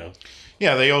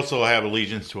 Yeah, they also have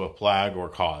allegiance to a flag or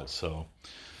cause, so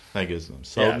that gives them.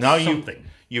 So yeah, now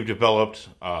you've developed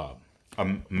a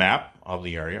map of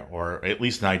the area, or at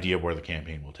least an idea of where the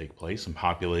campaign will take place, and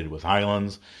populated with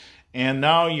islands. And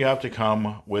now you have to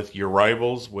come with your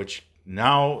rivals, which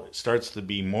now starts to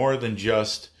be more than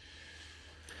just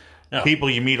people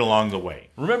you meet along the way.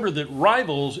 Remember that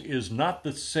rivals is not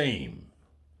the same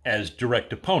as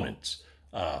direct opponents.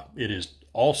 It is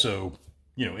also,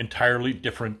 entirely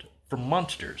different from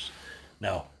monsters.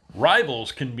 Now,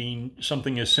 rivals can mean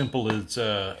something as simple as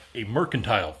a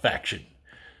mercantile faction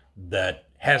that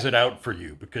has it out for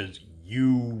you because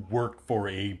you work for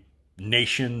a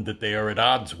nation that they are at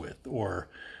odds with, or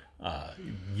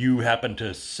you happen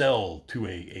to sell to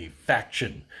a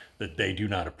faction that they do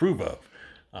not approve of.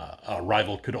 A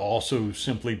rival could also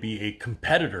simply be a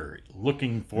competitor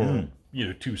looking for,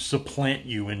 to supplant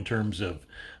you in terms of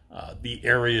the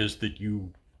areas that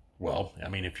you Well, I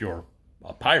mean, if you're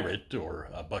a pirate or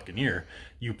a buccaneer,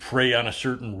 you prey on a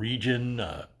certain region.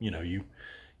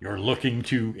 You're looking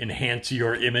to enhance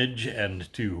your image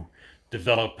and to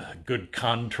develop good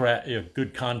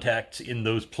contacts in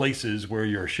those places where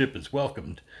your ship is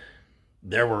welcomed.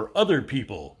 There were other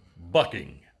people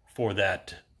bucking for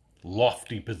that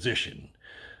lofty position.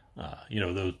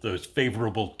 Those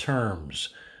favorable terms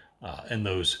and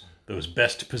those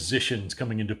best positions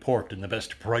coming into port and the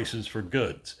best prices for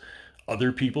goods.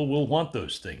 Other people will want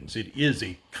those things. It is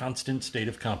a constant state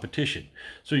of competition.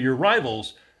 So your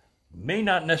rivals may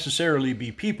not necessarily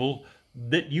be people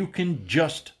that you can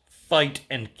just fight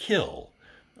and kill.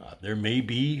 There may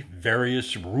be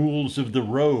various rules of the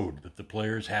road that the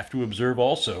players have to observe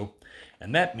also,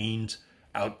 and that means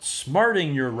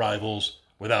outsmarting your rivals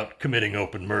without committing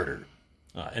open murder.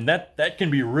 And that can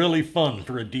be really fun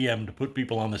for a DM to put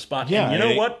people on the spot. Yeah, and you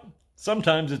know what?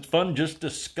 Sometimes it's fun just to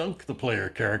skunk the player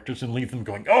characters and leave them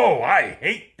going, oh, I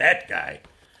hate that guy.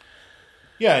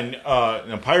 Yeah, and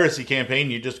in a piracy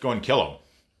campaign, you just go and kill him.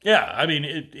 Yeah, I mean,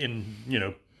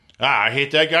 I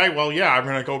hate that guy? Well, yeah, I'm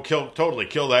going to go totally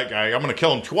kill that guy. I'm going to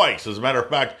kill him twice. As a matter of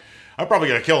fact, I'm probably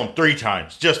going to kill him 3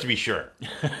 times, just to be sure.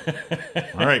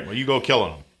 All right, well, you go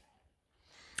killing him.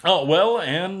 Oh, well,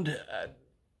 and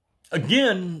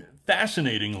again,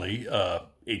 fascinatingly,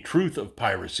 a truth of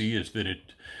piracy is that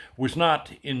it was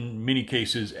not, in many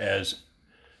cases, as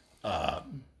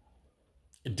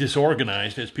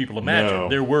disorganized as people imagine. No.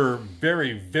 There were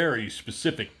very, very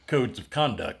specific codes of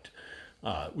conduct.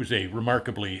 It was a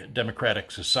remarkably democratic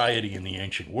society in the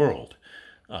ancient world.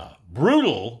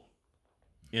 Brutal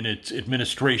in its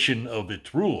administration of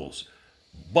its rules,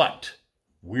 but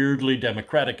weirdly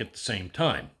democratic at the same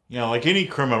time. Like any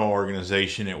criminal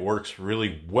organization, it works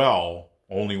really well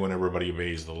only when everybody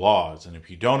obeys the laws. And if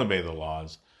you don't obey the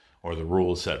laws or the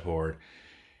rules set forward,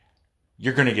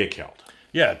 you're going to get killed.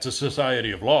 Yeah, it's a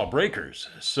society of lawbreakers,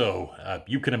 so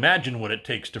you can imagine what it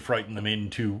takes to frighten them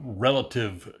into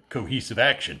relative cohesive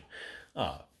action.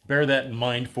 Bear that in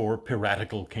mind for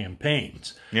piratical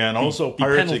campaigns. Yeah, and also the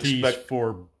pirates penalties expect...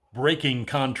 for breaking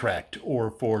contract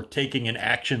or for taking an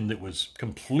action that was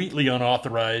completely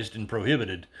unauthorized and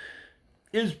prohibited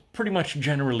is pretty much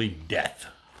generally death.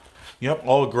 Yep,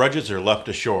 all grudges are left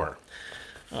ashore.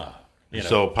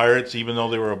 So pirates, even though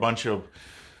they were a bunch of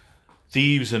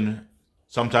thieves and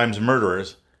sometimes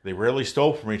murderers, they rarely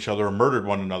stole from each other or murdered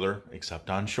one another, except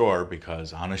on shore,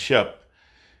 because on a ship,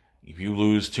 if you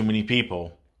lose too many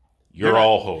people, you're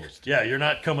all hosed. Yeah, you're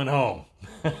not coming home.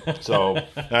 So,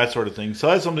 that sort of thing. So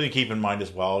that's something to keep in mind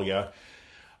as well, yeah.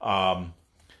 I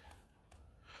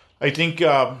think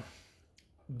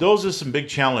those are some big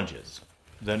challenges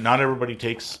that not everybody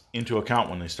takes into account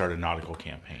when they start a nautical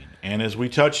campaign. And as we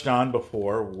touched on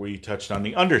before, we touched on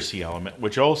the undersea element,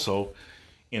 which also,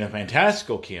 in a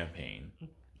fantastical campaign,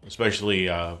 especially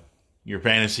your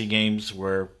fantasy games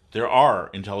where there are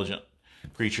intelligent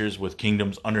creatures with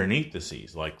kingdoms underneath the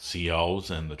seas, like sea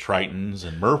elves and the tritons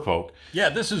and merfolk. Yeah,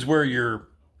 this is where your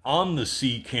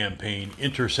on-the-sea campaign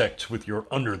intersects with your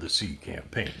under-the-sea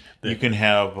campaign. You can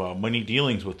have many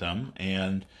dealings with them,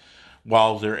 and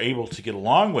while they're able to get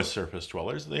along with surface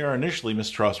dwellers, they are initially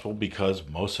mistrustful because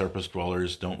most surface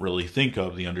dwellers don't really think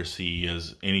of the undersea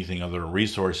as anything other than a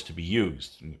resource to be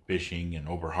used. Fishing and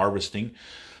over-harvesting,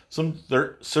 some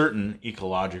certain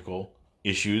ecological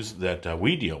issues that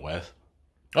we deal with.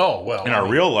 Oh, well. In our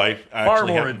real life, far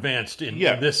more advanced in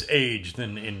this age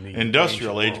than in the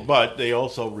industrial age, world. but they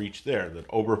also reach there. That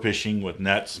overfishing with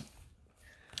nets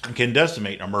can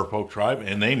decimate a merfolk tribe,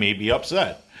 and they may be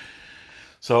upset.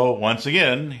 So, once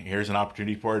again, here's an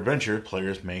opportunity for adventure.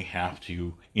 Players may have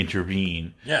to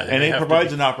intervene. Yeah, and it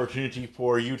provides an opportunity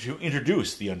for you to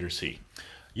introduce the undersea.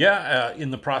 Yeah,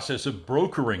 in the process of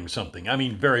brokering something. I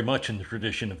mean, very much in the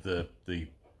tradition of the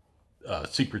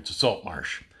Secrets of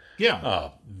Saltmarsh. Yeah.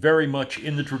 Very much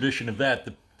in the tradition of that,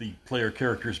 the player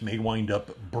characters may wind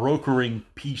up brokering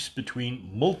peace between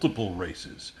multiple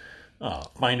races,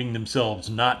 finding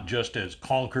themselves not just as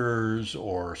conquerors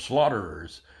or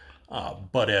slaughterers,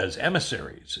 but as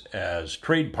emissaries, as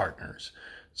trade partners.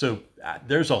 So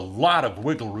there's a lot of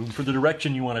wiggle room for the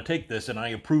direction you want to take this, and I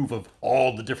approve of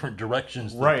all the different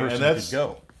directions the person could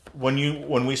go.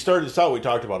 When we started this out, we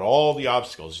talked about all the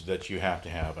obstacles that you have to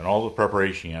have and all the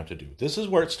preparation you have to do. This is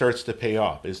where it starts to pay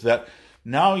off, is that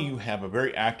now you have a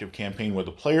very active campaign where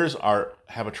the players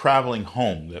have a traveling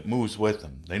home that moves with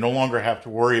them. They no longer have to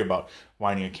worry about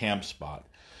finding a camp spot.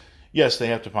 Yes, they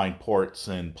have to find ports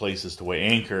and places to weigh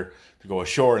anchor, to go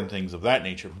ashore and things of that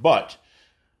nature, but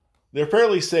they're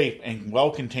fairly safe and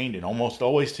well contained and almost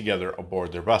always together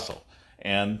aboard their vessel.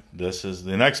 And this is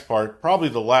the next part, probably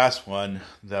the last one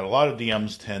that a lot of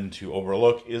DMs tend to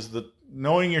overlook, is the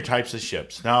knowing your types of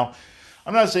ships. Now,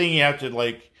 I'm not saying you have to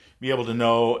be able to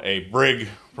know a brig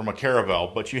from a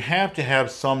caravel, but you have to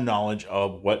have some knowledge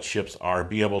of what ships are,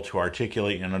 be able to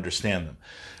articulate and understand them.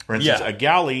 For instance, a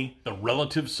galley, the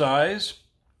relative size,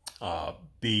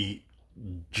 the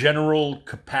general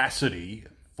capacity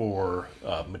for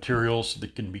materials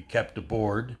that can be kept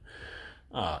aboard,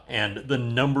 and the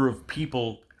number of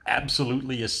people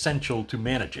absolutely essential to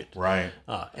manage it. right?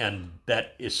 And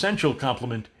that essential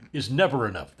complement is never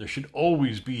enough. There should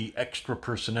always be extra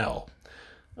personnel.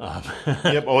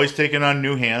 Yep, always taking on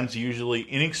new hands. Usually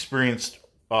inexperienced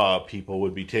people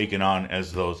would be taken on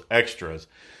as those extras.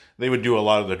 They would do a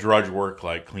lot of the drudge work,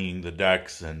 like cleaning the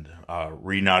decks and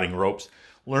re-knotting ropes,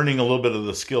 learning a little bit of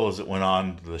the skill as it went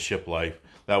on to the ship life.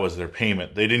 That was their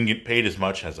payment. They didn't get paid as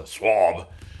much as a swab,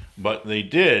 but they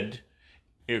did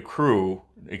accrue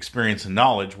experience and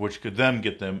knowledge, which could then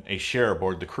get them a share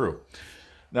aboard the crew.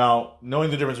 Now, knowing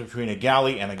the difference between a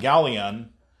galley and a galleon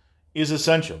is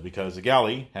essential, because a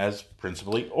galley has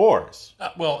principally oars.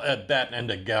 That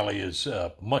and a galley is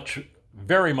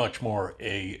very much more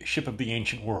a ship of the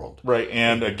ancient world. Right,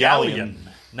 and a galleon.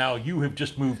 Now you have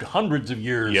just moved hundreds of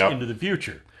years into the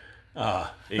future.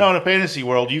 Now, in a fantasy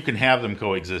world, you can have them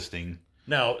coexisting.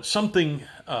 Now, something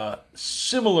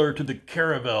similar to the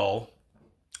caravel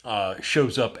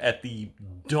shows up at the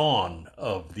dawn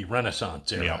of the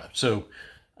Renaissance era. Yeah. So,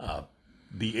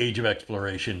 the age of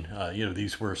exploration,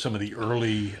 these were some of the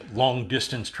early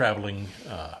long-distance traveling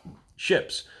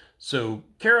ships. So,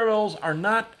 caravels are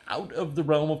not out of the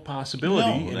realm of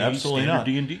possibility in a standard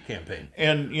D&D campaign.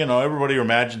 And, everybody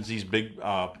imagines these big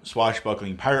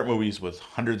swashbuckling pirate movies with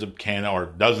hundreds of or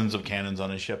dozens of cannons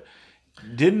on a ship.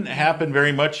 Didn't happen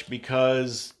very much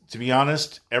because, to be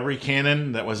honest, every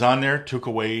cannon that was on there took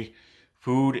away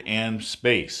food and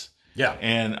space. Yeah.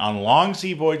 And on long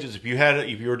sea voyages, if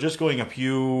you were just going a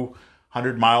few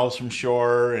 100 miles from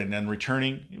shore and then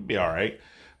returning, you'd be all right.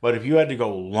 But if you had to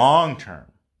go long term,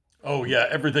 oh yeah,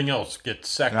 everything else gets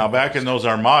sacrificed. now back in those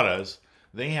armadas,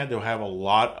 they had to have a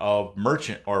lot of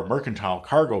merchant or mercantile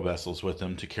cargo vessels with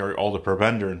them to carry all the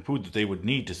provender and food that they would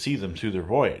need to see them through their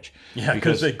voyage. Yeah,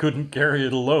 because they couldn't carry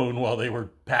it alone while they were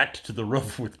packed to the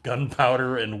roof with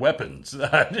gunpowder and weapons.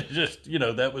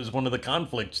 That was one of the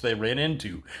conflicts they ran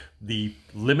into, the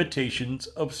limitations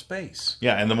of space.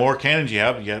 Yeah, and the more cannons you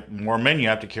have more men you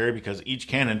have to carry, because each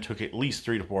cannon took at least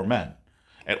 3 to 4 men.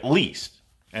 At least.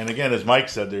 And again, as Mike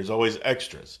said, there's always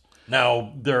extras.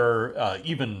 Now, there are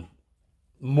even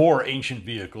more ancient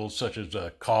vehicles, such as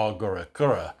a cog or a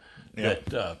curragh,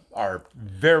 that are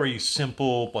very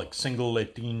simple, like single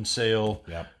lateen sail.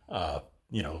 Yep. A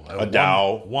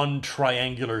dhow. One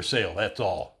triangular sail, that's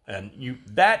all. And you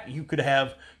could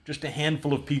have just a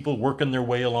handful of people working their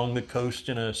way along the coast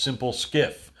in a simple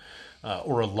skiff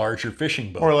or a larger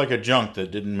fishing boat. Or like a junk that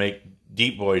didn't make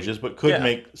deep voyages, but could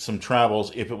make some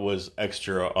travels if it was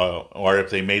extra, or if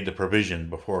they made the provision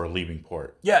before leaving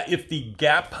port. Yeah, if the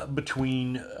gap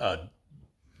between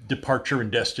departure and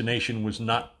destination was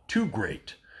not too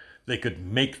great, they could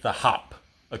make the hop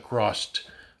across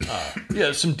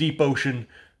some deep ocean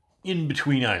in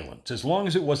between islands, as long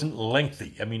as it wasn't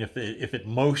lengthy. I mean, if at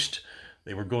most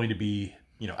they were going to be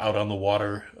out on the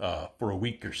water for a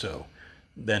week or so,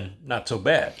 then not so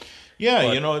bad.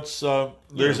 Yeah, but, it's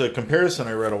there's a comparison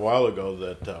I read a while ago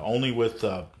that only with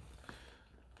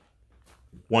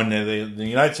when the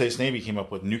United States Navy came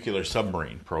up with nuclear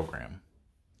submarine program,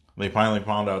 they finally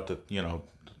found out that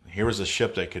here was a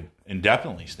ship that could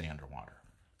indefinitely stay underwater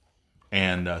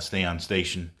and stay on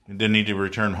station. It didn't need to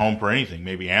return home for anything,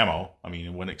 maybe ammo. I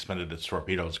mean, when it expended its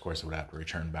torpedoes, of course, it would have to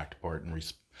return back to port and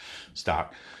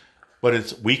restock. But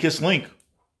its weakest link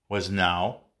was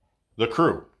now the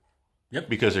crew. Yep.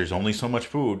 Because there's only so much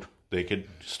food they could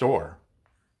store.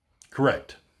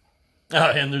 Correct.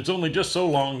 And there's only just so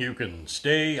long you can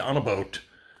stay on a boat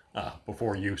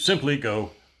before you simply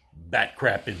go bat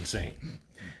crap insane.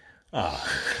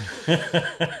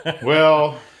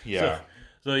 Well, yeah.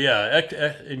 So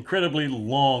incredibly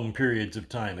long periods of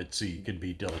time at sea can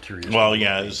be deleterious. Well,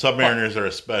 yeah, the submariners are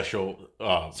a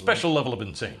special level of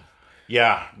insane.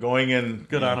 Yeah, going in.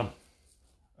 Good on them.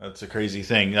 That's a crazy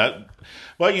thing.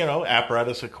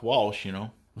 Apparatus of Walsh,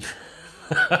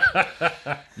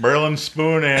 Merlin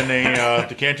spoon and a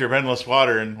decanter of endless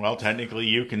water, and, well, technically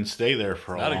you can stay there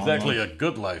for a long time. Not exactly a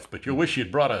good life, but you wish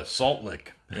you'd brought a salt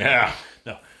lick. Yeah.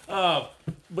 No.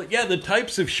 The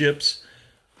types of ships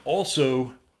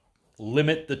also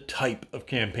limit the type of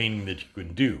campaigning that you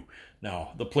can do.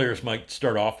 Now, the players might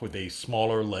start off with a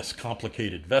smaller, less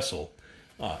complicated vessel,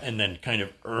 and then kind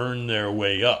of earn their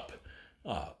way up.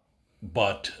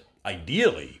 But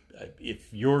ideally,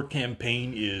 if your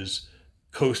campaign is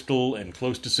coastal and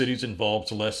close to cities,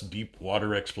 involves less deep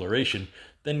water exploration,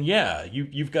 then yeah,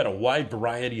 you've got a wide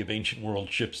variety of ancient world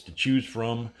ships to choose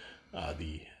from.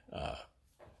 The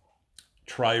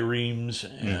triremes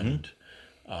and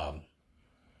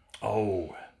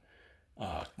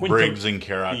Briggs and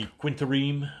Carrack. The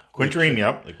quintareme. Quintareme,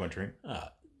 yep, the quintareme.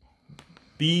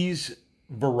 These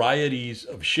varieties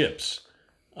of ships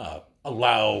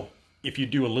allow, if you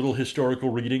do a little historical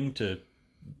reading, to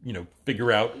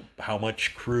figure out how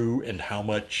much crew and how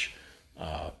much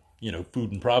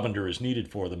food and provender is needed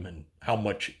for them, and how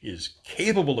much is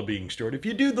capable of being stored. If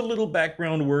you do the little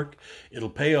background work, it'll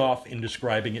pay off in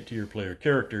describing it to your player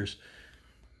characters.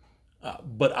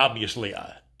 But obviously,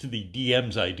 to the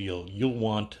DM's ideal, you'll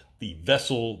want the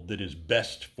vessel that is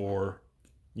best for,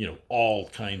 all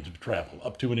kinds of travel,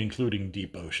 up to and including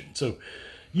deep ocean. So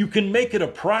you can make it a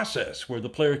process where the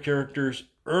player characters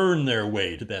earn their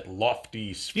way to that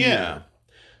lofty sphere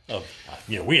of,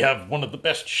 we have one of the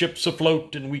best ships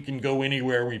afloat and we can go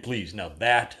anywhere we please. Now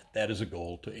that is a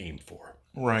goal to aim for.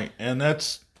 Right, and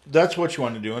that's what you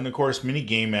want to do. And of course, many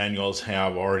game manuals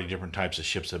have already different types of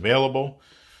ships available.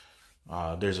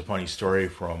 There's a funny story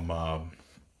from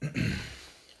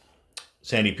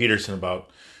Sandy Peterson about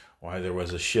why there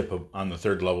was a ship on the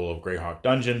 3rd level of Greyhawk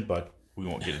Dungeon, but we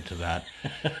won't get into that.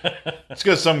 It's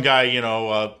because some guy,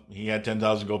 he had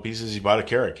 10,000 gold pieces. He bought a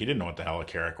carrack. He didn't know what the hell a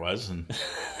carrack was, and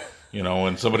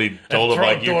when somebody told him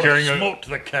like you're carrying smoked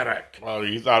the carrack. Well,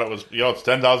 he thought it was it's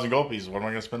 10,000 gold pieces. What am I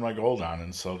going to spend my gold on?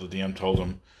 And so the DM told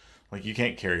him, like, you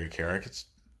can't carry a carrack. It's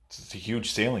a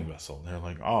huge sailing vessel. And they're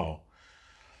like, oh.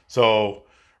 So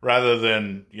rather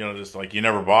than just like you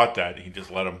never bought that, he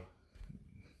just let him.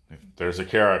 There's a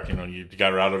carrack, you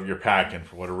got it out of your pack, and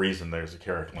for whatever reason, there's a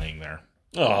carrack laying there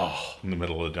in the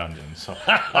middle of the dungeon. So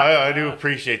I do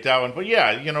appreciate that one. But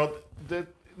yeah,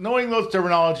 knowing those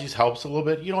terminologies helps a little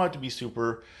bit. You don't have to be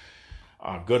super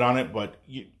good on it, but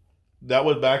that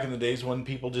was back in the days when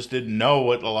people just didn't know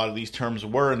what a lot of these terms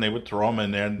were, and they would throw them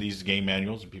in there in these game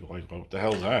manuals, and people were like, well, what the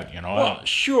hell is that? Well,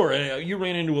 sure. You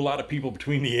ran into a lot of people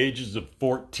between the ages of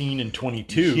 14 and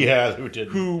 22. Yeah, who did.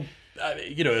 Who...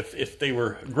 if they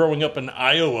were growing up in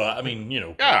Iowa,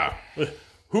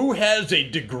 who has a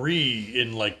degree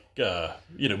in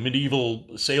medieval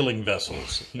sailing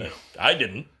vessels? I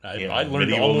didn't. I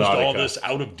learned almost Nautica. All this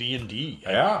out of D&D.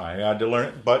 Yeah, I had to learn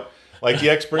it, but like the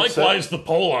experts likewise the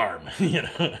pole arm.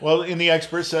 Well, in the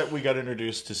expert set, we got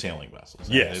introduced to sailing vessels.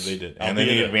 Yes, they did. And then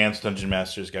the Advanced Dungeon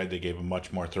Master's Guide, they gave a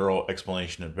much more thorough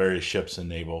explanation of various ships and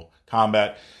naval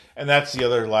combat. And that's the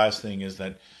other last thing is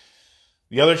that.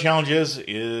 The other challenge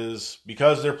is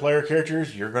because they're player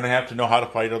characters, you're going to have to know how to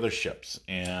fight other ships,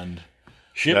 and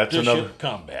ship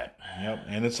combat. Yep,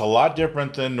 and it's a lot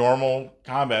different than normal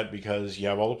combat because you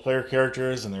have all the player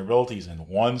characters and their abilities in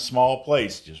one small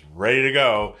place, just ready to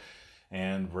go,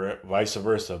 and vice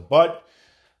versa. But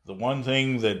the one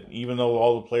thing that even though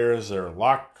all the players are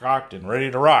locked, cocked, and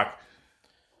ready to rock,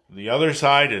 the other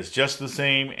side is just the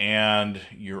same, and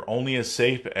you're only as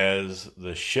safe as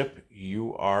the ship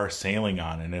you are sailing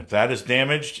on. And if that is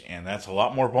damaged, and that's a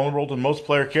lot more vulnerable than most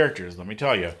player characters, let me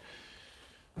tell you.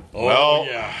 Oh,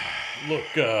 yeah. Look,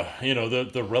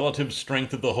 the relative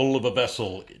strength of the hull of a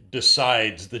vessel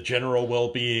decides the general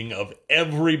well-being of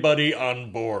everybody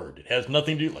on board. It has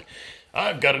nothing to do, like,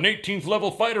 I've got an 18th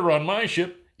level fighter on my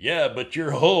ship. Yeah, but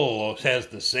your hull has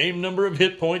the same number of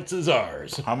hit points as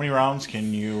ours. How many rounds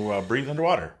can you breathe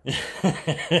underwater?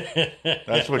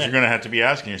 That's what you're going to have to be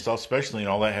asking yourself, especially in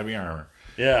all that heavy armor.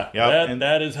 Yeah, yep.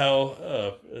 That is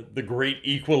how the great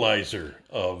equalizer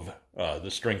of the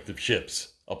strength of ships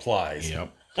applies.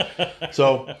 Yep.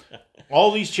 So, all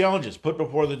these challenges put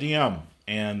before the DM,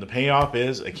 and the payoff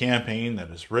is a campaign that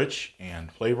is rich and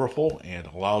flavorful and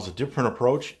allows a different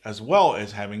approach, as well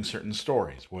as having certain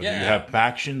stories. Whether you have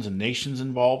factions and nations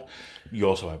involved, you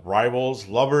also have rivals,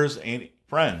 lovers, and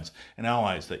friends and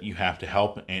allies that you have to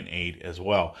help and aid as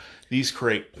well. These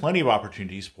create plenty of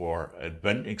opportunities for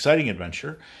exciting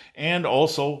adventure, and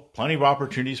also plenty of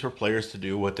opportunities for players to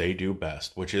do what they do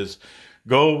best, which is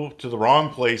go to the wrong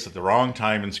place at the wrong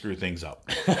time and screw things up.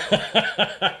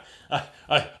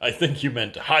 I think you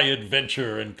meant high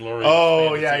adventure and glorious.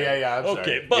 Oh, fantasy. yeah. I'm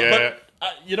okay, sorry.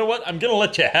 But you know what? I'm going to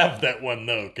let you have that one,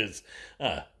 though, because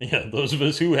those of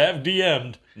us who have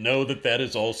DM'd know that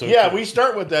is also true. We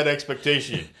start with that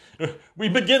expectation. We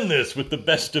begin this with the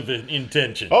best of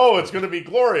intentions. Oh, it's going to be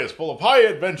glorious, full of high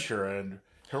adventure and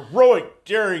heroic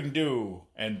daring do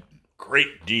and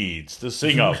great deeds to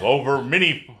sing of over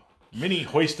many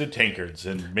hoisted tankards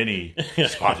and many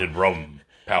spotted rum.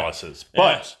 palaces.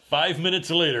 But 5 minutes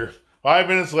later, 5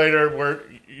 minutes later,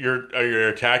 you're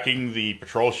attacking the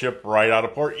patrol ship right out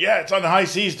of port. Yeah, it's on the high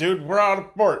seas, dude. We're out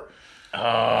of port.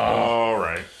 All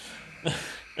right.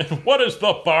 and what is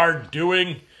the bard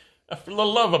doing? For the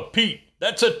love of Pete,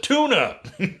 that's a tuna.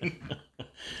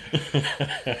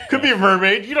 Could be a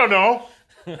mermaid. You don't know.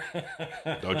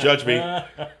 Don't judge me.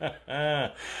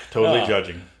 Totally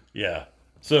judging. Yeah.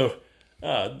 So,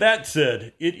 that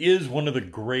said, it is one of the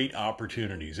great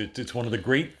opportunities. It's one of the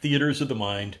great theaters of the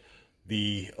mind.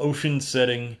 The ocean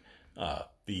setting,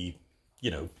 the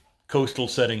coastal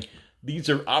setting. These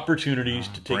are opportunities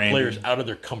to take Brandon, players out of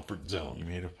their comfort You zone.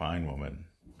 made a fine woman.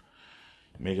 You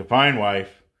make a fine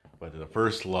wife, but the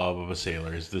first love of a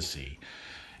sailor is the sea.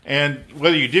 And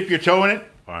whether you dip your toe in it,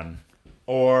 fun,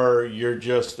 or you're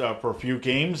just for a few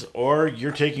games, or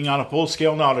you're taking on a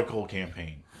full-scale nautical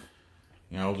campaign,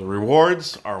 the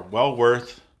rewards are well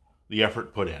worth the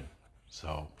effort put in.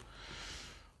 So,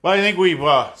 but I think we've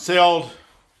sailed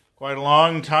quite a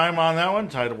long time on that one,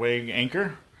 tied away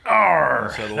anchor.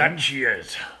 Arr, Settle in. that she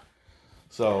is.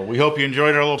 So we hope you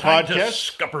enjoyed our little Time to podcast.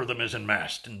 scupper the mizzen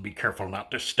mast and be careful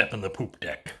not to step in the poop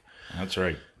deck. That's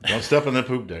right. Don't step on the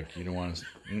poop deck. You don't want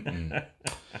to.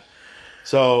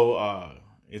 So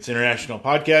it's International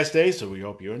Podcast Day, so we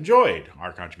hope you enjoyed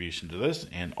our contribution to this.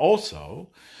 And also,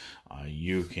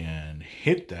 you can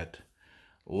hit that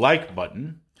like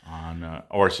button on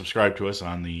or subscribe to us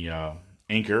on the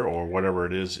Anchor or whatever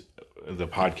it is, the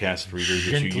podcast reader that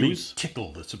you Gently use.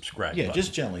 tickle the subscribe Yeah, button.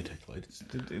 just gently tickle it.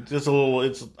 It's just a little.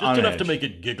 It's Just on enough edge. to make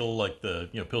it giggle like the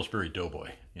Pillsbury Doughboy.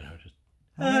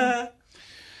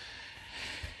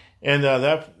 And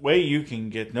that way you can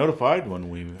get notified when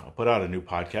we put out a new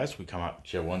podcast. We come out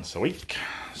once a week.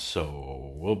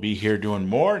 So we'll be here doing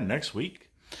more next week.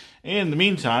 In the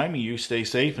meantime, you stay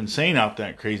safe and sane out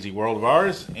that crazy world of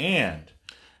ours. And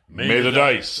may the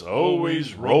dice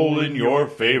always roll in your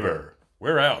favor.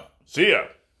 We're out. See ya.